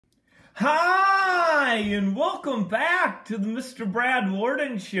Hi, and welcome back to the Mr. Brad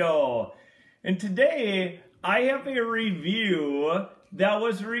Worden Show. And today, I have a review that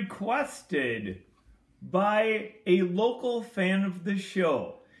was requested by a local fan of the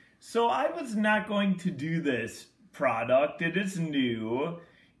show. So I was not going to do this product. It is new.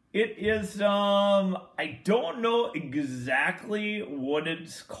 It is, I don't know exactly what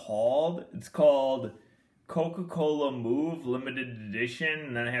it's called. It's called Coca-Cola Move Limited Edition,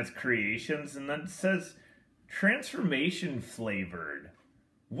 and then it has creations, and then it says transformation flavored.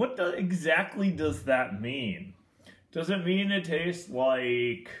 What exactly does that mean? Does it mean it tastes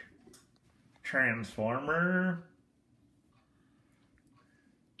like Transformer?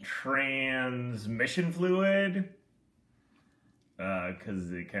 Transmission fluid?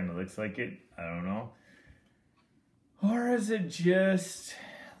 Because it kind of looks like it. I don't know. Or is it just...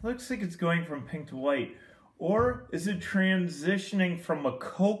 looks like it's going from pink to white. Or is it transitioning from a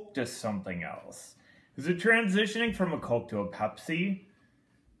Coke to something else? Is it transitioning from a Coke to a Pepsi?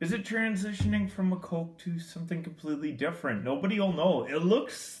 Is it transitioning from a Coke to something completely different? Nobody will know. It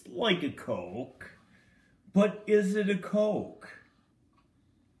looks like a Coke, but is it a Coke?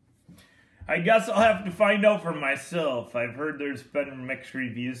 I guess I'll have to find out for myself. I've heard there's been mixed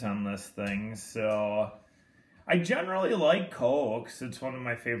reviews on this thing, so... I generally like Cokes. It's one of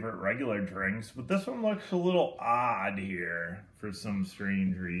my favorite regular drinks, but this one looks a little odd here for some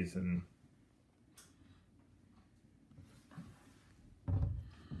strange reason.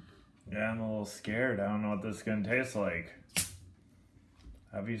 Yeah, I'm a little scared. I don't know what this is going to taste like.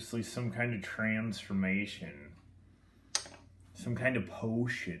 Obviously some kind of transformation. Some kind of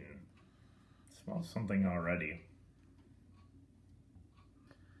potion. It smells something already.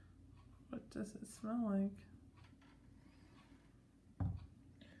 What does it smell like?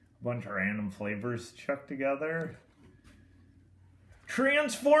 Bunch of random flavors chucked together.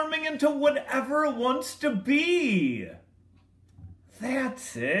 Transforming into whatever it wants to be.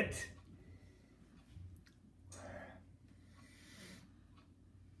 That's it.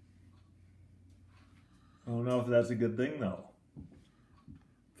 I don't know if that's a good thing though.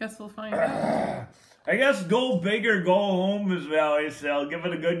 Guess we'll find out. I guess go big or go home, as we always say. I'll give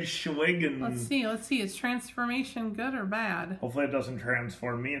it a good swig and... Let's see. Is transformation good or bad? hopefully it doesn't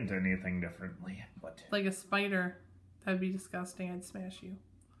transform me into anything differently. But Like a spider. That'd be disgusting. I'd smash you.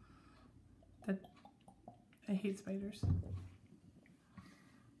 I hate spiders.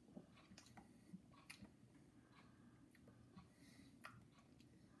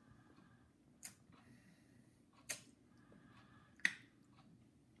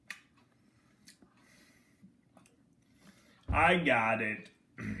 I got it.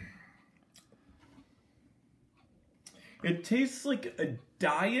 It tastes like a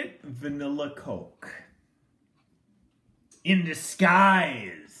diet vanilla Coke. In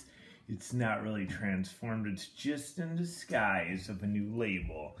disguise. It's not really transformed, it's just in disguise of a new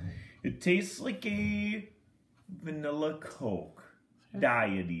label. It tastes like a vanilla Coke.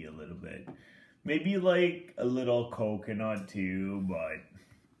 Diety a little bit. Maybe like a little coconut too, but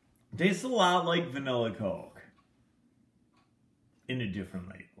it tastes a lot like vanilla Coke. In a different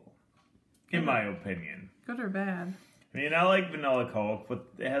label, in my opinion. Good or bad? I mean, I like vanilla Coke, but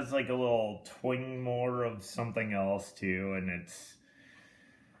it has like a little twing more of something else too, and it's...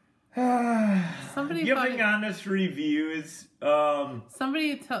 Somebody giving honest reviews.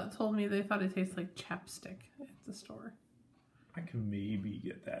 Somebody told me they thought it tastes like chapstick at the store. I can maybe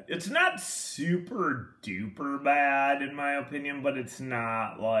get that. It's not super duper bad, in my opinion, but it's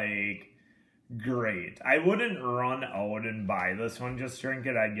not like... great. I wouldn't run out and buy this one, just drink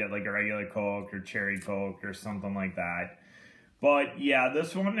it. I'd get like a regular Coke or cherry Coke or something like that. But yeah,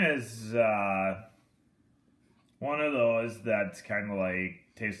 this one is one of those that's kind of like,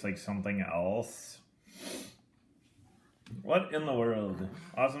 tastes like something else. What in the world?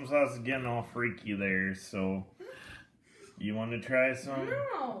 Awesome Sauce is getting all freaky there, so... you want to try some?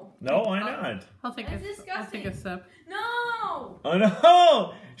 No. No, why not? I'll take a sip. No. Oh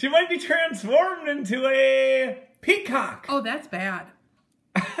no! She might be transformed into a peacock. Oh, that's bad.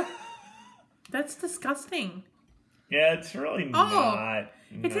 That's disgusting. Yeah, it's really not.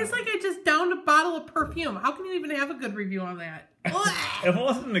 It tastes like I just downed a bottle of perfume. How can you even have a good review on that? It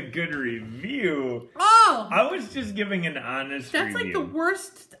wasn't a good review. Oh! I was just giving an honest review. That's like the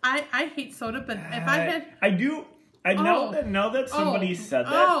worst. I hate soda, but if I had... I know that somebody said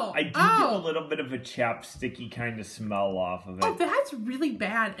that, I do get a little bit of a chapsticky kind of smell off of it. Oh, that's really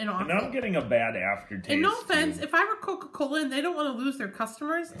bad and awful. And I'm getting a bad aftertaste. And no offense, if I were Coca-Cola and they don't want to lose their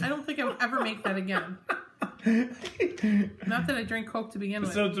customers, I don't think I would ever make that again. Not that I drink Coke to begin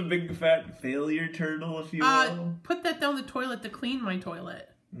with. So it's a big fat failure turtle, if you will. Put that down the toilet to clean my toilet.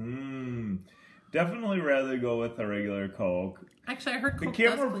 Definitely rather go with a regular Coke. Actually, I heard The Coke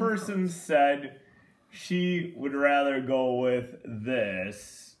camera does person said she would rather go with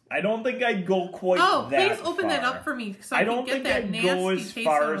this. I don't think I'd go quite that far. Oh, please open that up for me so I don't can get think that I'd go nasty as taste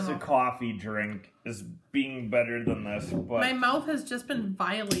far in as my a mouth. coffee drink as being better than this, but My mouth has just been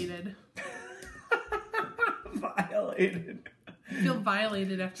violated. violated. I feel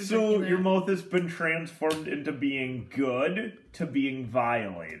violated after So drinking that. your mouth has been transformed into being good to being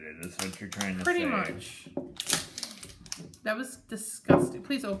violated, is what you're trying to say. Pretty much. That was disgusting.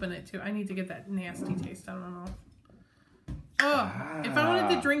 Please open it too. I need to get that nasty taste out of my mouth. Oh, if I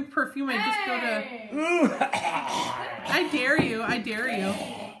wanted to drink perfume, I'd just go to... I dare you. I dare you.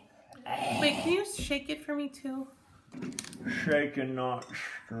 Wait, can you shake it for me too? Shaken, not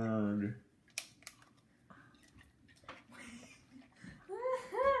stirred.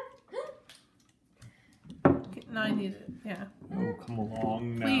 No, I need it. Yeah. Oh, come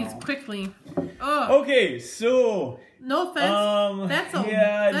along now. Please, quickly. Oh, Okay, so... no offense. That's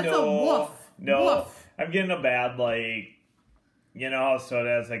a woof. No, Woof. I'm getting a bad, you know how soda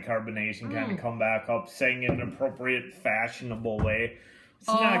has that carbonation kind of come back up, saying in an appropriate, fashionable way. It's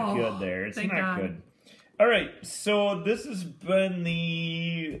not good there. It's not good. All right, so this has been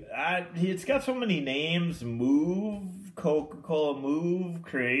the... it's got so many names. Coca-Cola Move,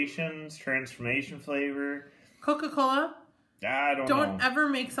 Creations, Transformation Flavor. Coca-Cola, I don't know. don't ever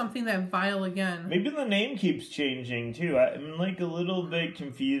make something that vile again. Maybe the name keeps changing, too. I'm, a little bit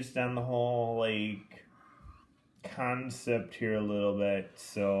confused on the whole, concept here a little bit,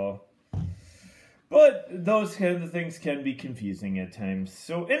 so... But those kinds of things can be confusing at times.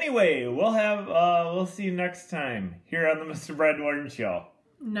 So anyway, we'll see you next time here on the Mr. Brad Worden Show.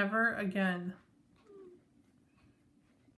 Never again.